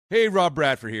Hey, Rob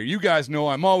Bradford here. You guys know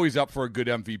I'm always up for a good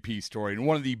MVP story, and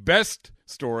one of the best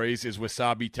stories is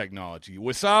Wasabi Technology.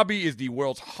 Wasabi is the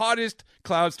world's hottest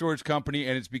cloud storage company,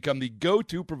 and it's become the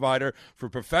go-to provider for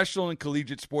professional and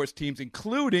collegiate sports teams,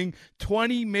 including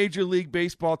 20 Major League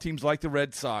Baseball teams like the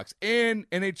Red Sox and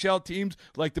NHL teams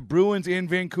like the Bruins and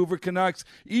Vancouver Canucks.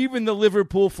 Even the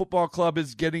Liverpool Football Club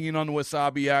is getting in on the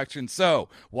Wasabi action. So,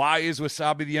 why is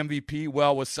Wasabi the MVP?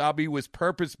 Well, Wasabi was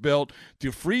purpose-built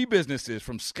to free businesses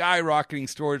from skyrocketing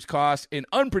storage costs and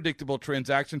unpredictable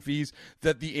transaction fees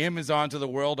that the Amazons of the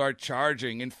world are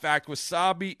charging. In fact,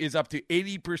 Wasabi is up to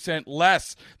 80%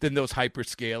 less than those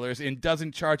hyperscalers and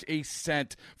doesn't charge a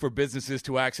cent for businesses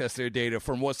to access their data.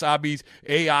 From Wasabi's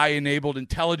AI-enabled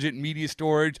intelligent media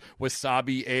storage,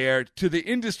 Wasabi Air, to the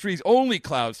industry's only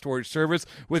cloud storage service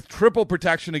with triple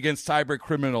protection against cyber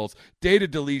criminals, data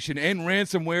deletion, and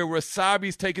ransomware,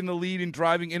 Wasabi's taken the lead in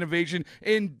driving innovation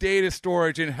in data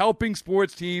storage and helping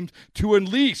sports teams to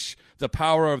unleash the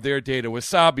power of their data.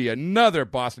 Wasabi, another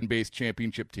Boston-based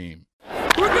championship team.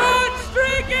 We're going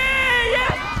streaky!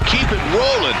 Yes! Keep it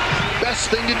rolling.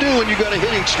 Best thing to do when you got a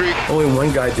hitting streak. Only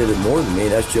one guy did it more than me.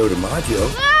 That's Joe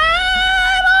DiMaggio.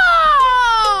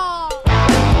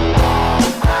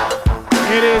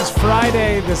 It is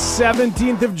Friday, the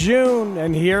 17th of June,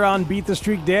 and here on Beat the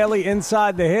Streak Daily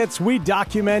Inside the Hits, we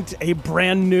document a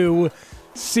brand new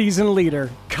season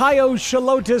leader. Kaio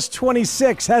Shalotis,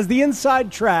 26, has the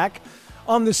inside track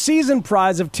on the season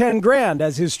prize of $10,000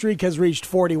 as his streak has reached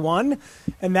 41,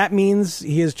 and that means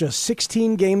he is just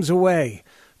 16 games away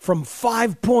from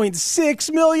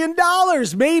 $5.6 million.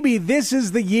 Maybe this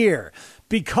is the year.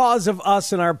 Because of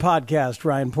us and our podcast,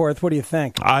 Ryan Porth, what do you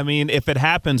think? I mean, if it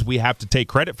happens, we have to take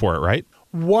credit for it, right?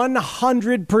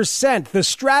 100%. The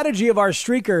strategy of our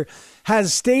streaker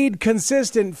has stayed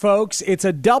consistent, folks. It's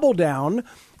a double down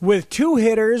with two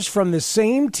hitters from the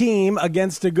same team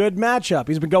against a good matchup.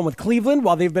 He's been going with Cleveland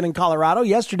while they've been in Colorado.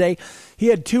 Yesterday, he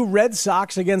had two Red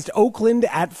Sox against Oakland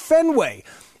at Fenway.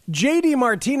 JD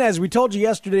Martinez, we told you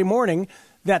yesterday morning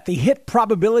that the hit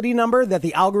probability number that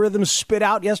the algorithm spit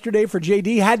out yesterday for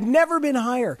JD had never been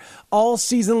higher all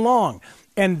season long.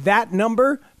 And that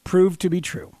number proved to be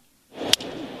true.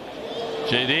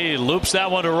 JD loops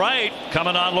that one to right.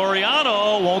 Coming on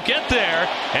Laureano. Won't get there.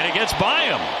 And it gets by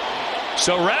him.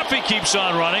 So Raffy keeps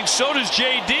on running. So does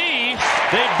JD.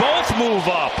 They both move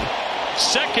up.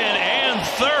 Second and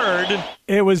third.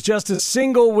 It was just a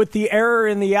single with the error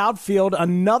in the outfield.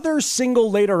 Another single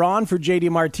later on for J.D.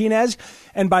 Martinez.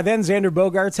 And by then, Xander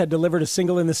Bogaerts had delivered a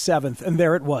single in the seventh. And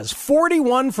there it was.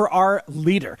 41 for our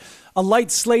leader. A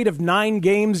light slate of 9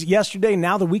 games yesterday.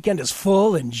 Now the weekend is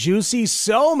full and juicy.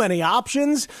 So many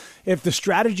options. If the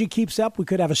strategy keeps up, we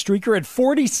could have a streaker at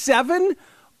 47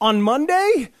 on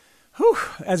Monday. Whew.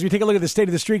 As we take a look at the state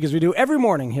of the streak, as we do every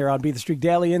morning here on Beat the Streak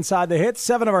Daily Inside the Hits,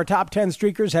 7 of our top 10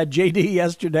 streakers had JD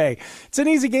yesterday. It's an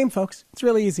easy game, folks. It's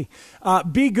really easy.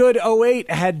 Be Good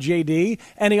 08 had JD,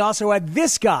 and he also had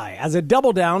this guy as a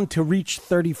double down to reach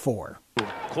 34.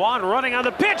 Kwan running on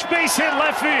the pitch, base hit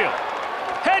left field.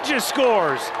 Hedges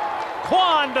scores.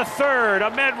 Kwan to third.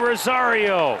 Ahmed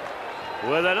Rosario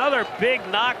with another big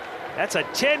knock. That's a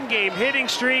 10-game hitting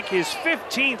streak. His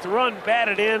 15th run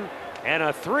batted in. And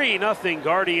a 3-0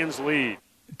 Guardians lead.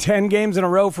 10 games in a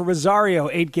row for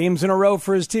Rosario, 8 games in a row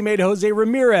for his teammate Jose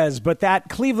Ramirez. But that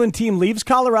Cleveland team leaves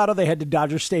Colorado. They head to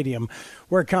Dodger Stadium,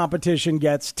 where competition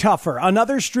gets tougher.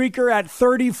 Another streaker at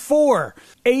 34.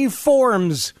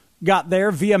 A-Forms got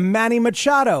there via Manny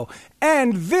Machado.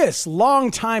 And this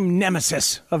longtime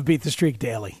nemesis of Beat the Streak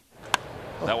Daily.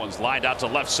 That one's lined out to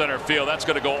left center field. That's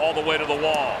going to go all the way to the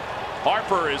wall.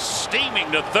 Harper is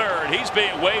steaming to third. He's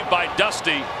being waved by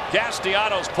Dusty.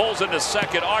 Castellanos pulls into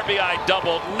second. RBI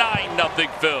double. 9-0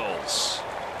 Phils.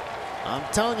 I'm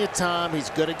telling you, Tom,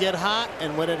 he's going to get hot,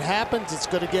 and when it happens, it's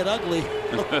going to get ugly.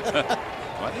 Well,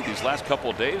 I think these last couple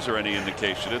of days are any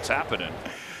indication it's happening.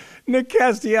 Nick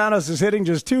Castellanos is hitting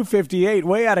just .258,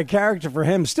 way out of character for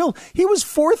him. Still, he was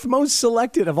 4th most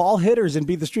selected of all hitters in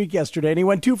Beat the Streak yesterday, and he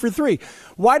went 2 for 3.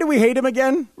 Why do we hate him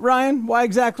again, Ryan? Why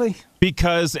exactly?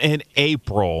 Because in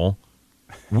April,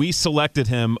 we selected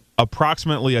him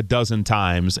approximately a dozen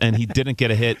times, and he didn't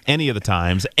get a hit any of the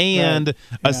times. And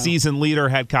a season leader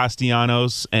had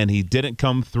Castellanos, and he didn't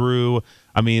come through.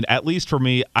 I mean, at least for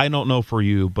me, I don't know for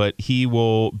you, but he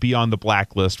will be on the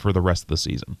blacklist for the rest of the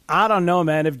season. I don't know,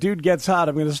 man. If dude gets hot,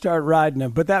 I'm going to start riding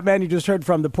him. But that man you just heard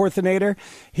from, the Porthinator,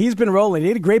 he's been rolling. He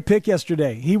had a great pick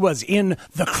yesterday. He was in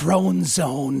the Crone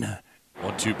zone.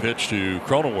 1-2 pitch to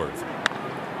Cronenworth.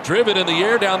 Driven in the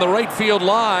air down the right field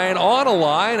line, on a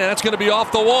line, and it's going to be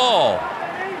off the wall.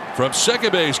 From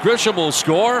second base, Grisham will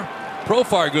score.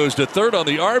 Profar goes to third on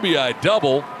the RBI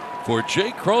double. for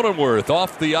Jake Cronenworth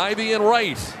off the ivy and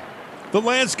right. The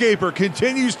landscaper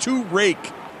continues to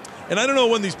rake. And I don't know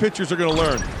when these pitchers are going to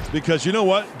learn, because you know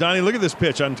what, Donnie, look at this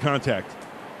pitch on contact.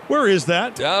 Where is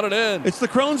that? Down and in. It's the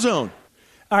Crone zone.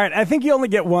 All right, I think you only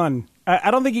get one.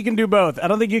 I don't think you can do both. I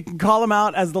don't think you can call him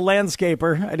out as the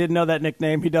landscaper. I didn't know that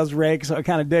nickname. He does rake, so I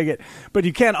kind of dig it. But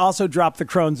you can't also drop the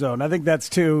Crone zone. I think that's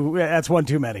one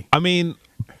too many. I mean,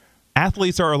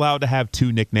 athletes are allowed to have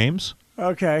 2 nicknames.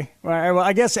 Okay. All right, well,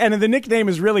 I guess, and the nickname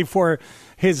is really for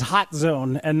his hot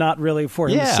zone and not really for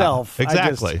himself.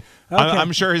 Exactly.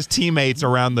 I'm sure his teammates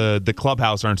around the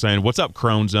clubhouse aren't saying, "What's up,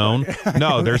 Crone Zone?"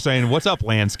 No, they're saying, "What's up,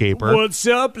 landscaper?" What's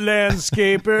up,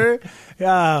 landscaper?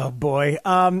 Oh, boy.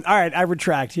 All right, I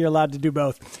retract. You're allowed to do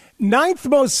both. 9th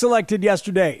most selected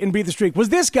yesterday in Beat the Streak was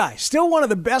this guy, still one of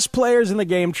the best players in the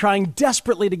game, trying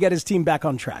desperately to get his team back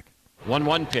on track.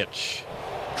 1-1 pitch.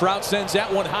 Trout sends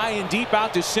that one high and deep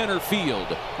out to center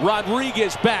field.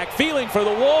 Rodriguez back, feeling for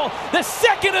the wall. The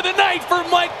second of the night for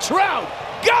Mike Trout.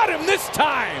 Got him this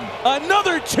time.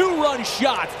 Another 2-run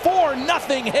shot.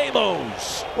 4-0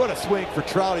 Halos. What a swing for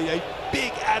Trout. A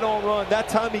big add-on run. That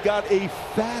time he got a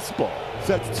fastball.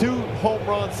 So that's 2 home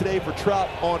runs today for Trout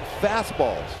on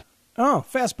fastballs. Oh,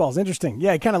 fastballs. Interesting.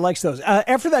 Yeah, he kind of likes those.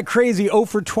 After that crazy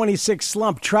 0-for-26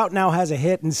 slump, Trout now has a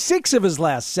hit in 6 of his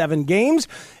last 7 games.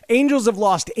 Angels have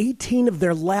lost 18 of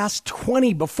their last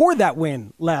 20 before that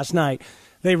win last night.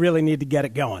 They really need to get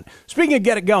it going. Speaking of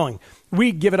get it going,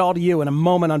 we give it all to you in a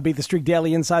moment on Beat the Streak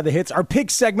Daily Inside the Hits, our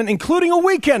pick segment, including a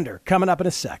weekender, coming up in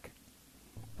a sec.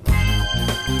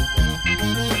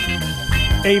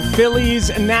 A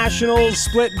Phillies-Nationals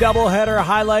split doubleheader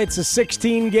highlights a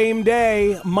 16-game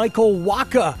day. Michael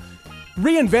Wacha,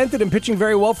 reinvented and pitching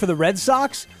very well for the Red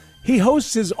Sox. He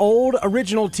hosts his old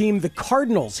original team, the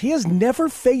Cardinals. He has never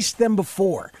faced them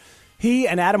before. He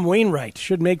and Adam Wainwright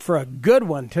should make for a good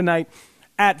one tonight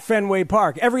at Fenway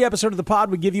Park. Every episode of the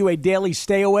pod, we give you a daily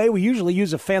stay away. We usually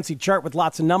use a fancy chart with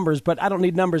lots of numbers, but I don't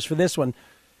need numbers for this one.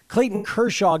 Clayton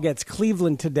Kershaw gets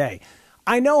Cleveland today.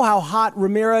 I know how hot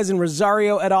Ramirez and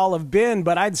Rosario et al. Have been,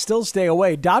 but I'd still stay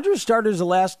away. Dodgers starters the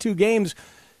last 2 games,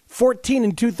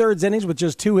 14 2/3 innings with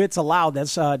just 2 hits allowed.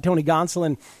 That's Tony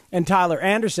Gonsolin and Tyler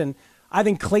Anderson. I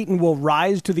think Clayton will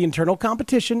rise to the internal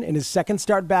competition in his second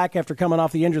start back after coming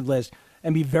off the injured list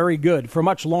and be very good for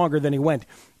much longer than he went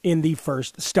in the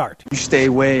first start. You stay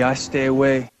away, I stay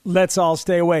away. Let's all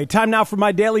stay away. Time now for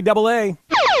my daily double A.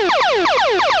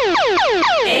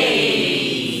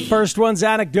 First one's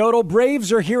anecdotal.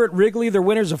 Braves are here at Wrigley. They're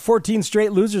winners of 14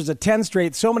 straight, losers of 10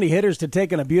 straight. So many hitters to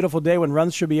take on a beautiful day when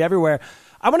runs should be everywhere.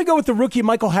 I want to go with the rookie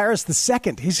Michael Harris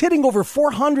II. He's hitting over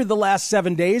 400 the last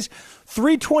 7 days,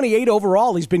 328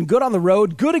 overall. He's been good on the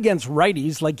road, good against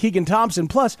righties like Keegan Thompson.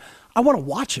 Plus, I want to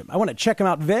watch him. I want to check him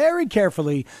out very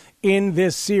carefully in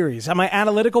this series. And my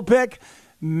analytical pick,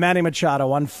 Manny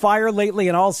Machado, on fire lately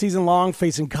and all season long,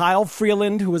 facing Kyle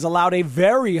Freeland, who has allowed a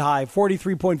very high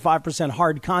 43.5%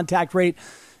 hard contact rate.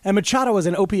 And Machado has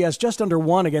an OPS just under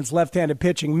 1 against left-handed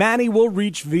pitching. Manny will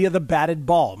reach via the batted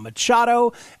ball.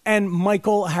 Machado and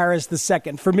Michael Harris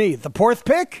II. For me, the 4th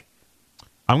pick?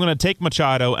 I'm going to take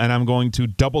Machado, and I'm going to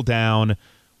double down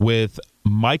with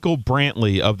Michael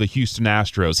Brantley of the Houston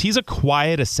Astros. He's a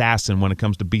quiet assassin when it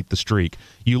comes to beat the streak.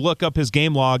 You look up his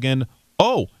game log and,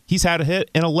 he's had a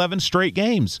hit in 11 straight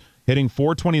games, hitting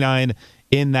 .429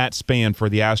 in that span for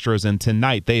the Astros. And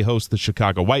tonight they host the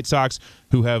Chicago White Sox,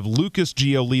 who have Lucas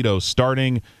Giolito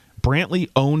starting. Brantley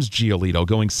owns Giolito,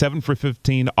 going 7 for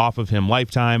 15 off of him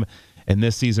lifetime. And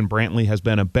this season, Brantley has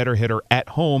been a better hitter at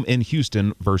home in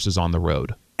Houston versus on the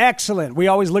road. Excellent. We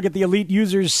always look at the elite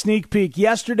users sneak peek.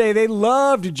 Yesterday, they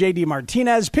loved JD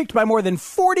Martinez, picked by more than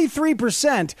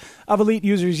 43% of elite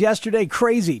users yesterday.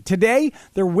 Crazy. Today,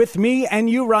 they're with me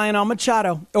and you, Ryan, on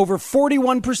Machado, over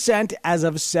 41% as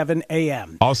of 7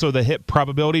 a.m. Also, the hit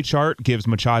probability chart gives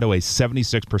Machado a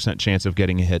 76% chance of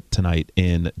getting a hit tonight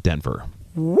in Denver.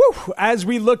 Woo! As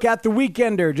we look at the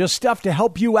weekender, just stuff to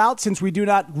help you out since we do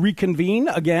not reconvene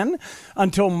again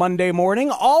until Monday morning.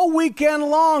 All weekend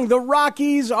long, the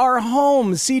Rockies are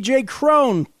home. CJ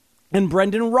Cron and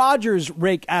Brendan Rodgers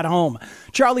rake at home.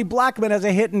 Charlie Blackmon has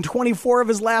a hit in 24 of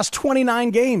his last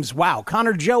 29 games. Wow.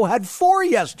 Connor Joe had 4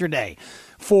 yesterday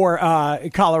for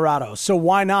Colorado, so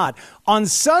why not? On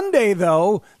Sunday,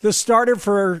 though, the starter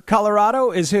for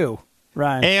Colorado is who?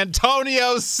 Right.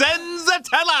 Antonio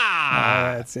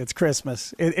Senzatella. It's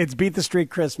Christmas. It's Beat the Streak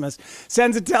Christmas.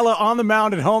 Senzatella on the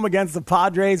mound at home against the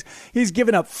Padres. He's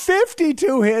given up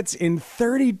 52 hits in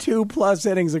 32-plus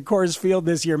innings at Coors Field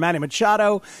this year. Manny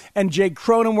Machado and Jake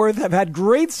Cronenworth have had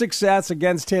great success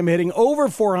against him, hitting over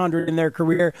 400 in their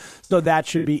career, so that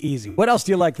should be easy. What else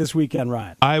do you like this weekend,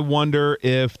 Ryan? I wonder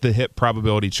if the hit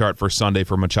probability chart for Sunday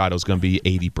for Machado is going to be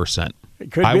 80%.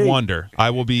 I wonder.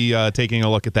 I will be taking a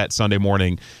look at that Sunday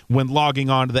morning when logging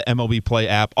on to the MLB Play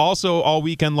app. Also, all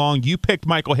weekend long, you picked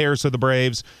Michael Harris of the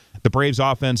Braves. The Braves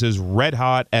offense is red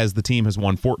hot as the team has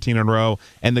won 14 in a row.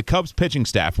 And the Cubs pitching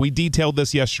staff, we detailed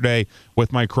this yesterday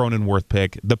with my Cronenworth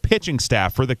pick. The pitching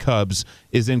staff for the Cubs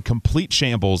is in complete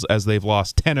shambles as they've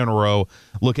lost 10 in a row.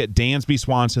 Look at Dansby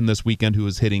Swanson this weekend, who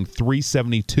is hitting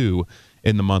 .372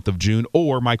 in the month of June,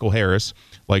 or Michael Harris,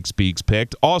 like Speaks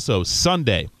picked. Also,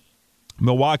 Sunday,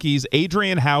 Milwaukee's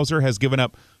Adrian Hauser has given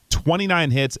up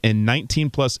 29 hits in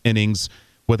 19-plus innings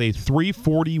with a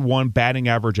 .341 batting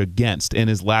average against in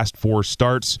his last 4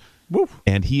 starts. Woo.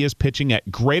 And he is pitching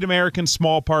at Great American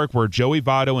Small Park, where Joey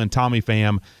Votto and Tommy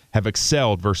Pham have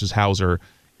excelled versus Hauser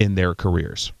in their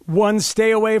careers. One stay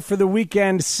away for the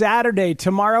weekend. Saturday,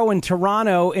 tomorrow in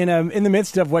Toronto, in the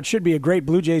midst of what should be a great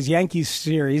Blue Jays-Yankees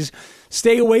series.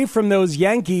 Stay away from those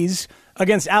Yankees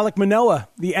against Alek Manoah.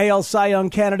 The AL Cy Young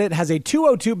candidate has a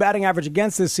 .202 batting average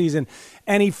against this season,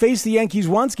 and he faced the Yankees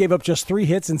once, gave up just 3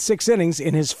 hits in 6 innings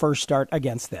in his first start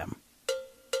against them.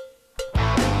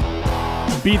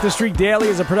 Beat the Streak Daily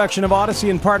is a production of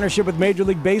Odyssey in partnership with Major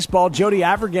League Baseball. Jody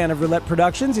Avergan of Roulette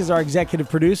Productions is our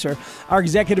executive producer. Our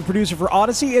executive producer for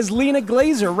Odyssey is Lena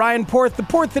Glazer. Ryan Porth, the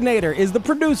Porthinator, is the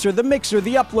producer, the mixer,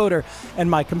 the uploader, and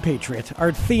my compatriot.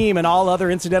 Our theme and all other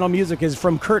incidental music is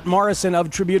from Kurt Morrison of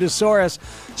Tributosaurus.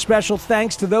 Special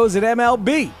thanks to those at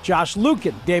MLB: Josh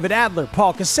Lukin, David Adler,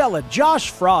 Paul Casella, Josh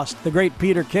Frost, the great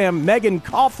Peter Kim, Megan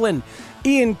Coughlin,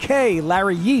 Ian Kay,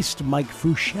 Larry Yeast, Mike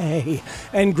Fouché,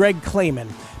 and Greg Clayman.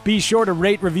 Be sure to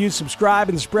rate, review, subscribe,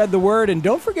 and spread the word. And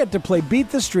don't forget to play Beat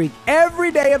the Streak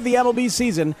every day of the MLB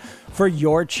season for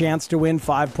your chance to win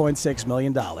 $5.6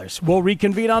 million. We'll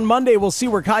reconvene on Monday. We'll see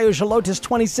where Caio Shalotis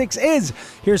 26 is.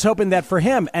 Here's hoping that for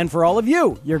him and for all of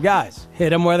you, your guys, hit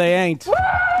them where they ain't. Woo!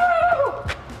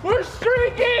 We're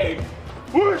streaking!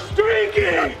 We're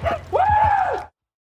streaking! Woo!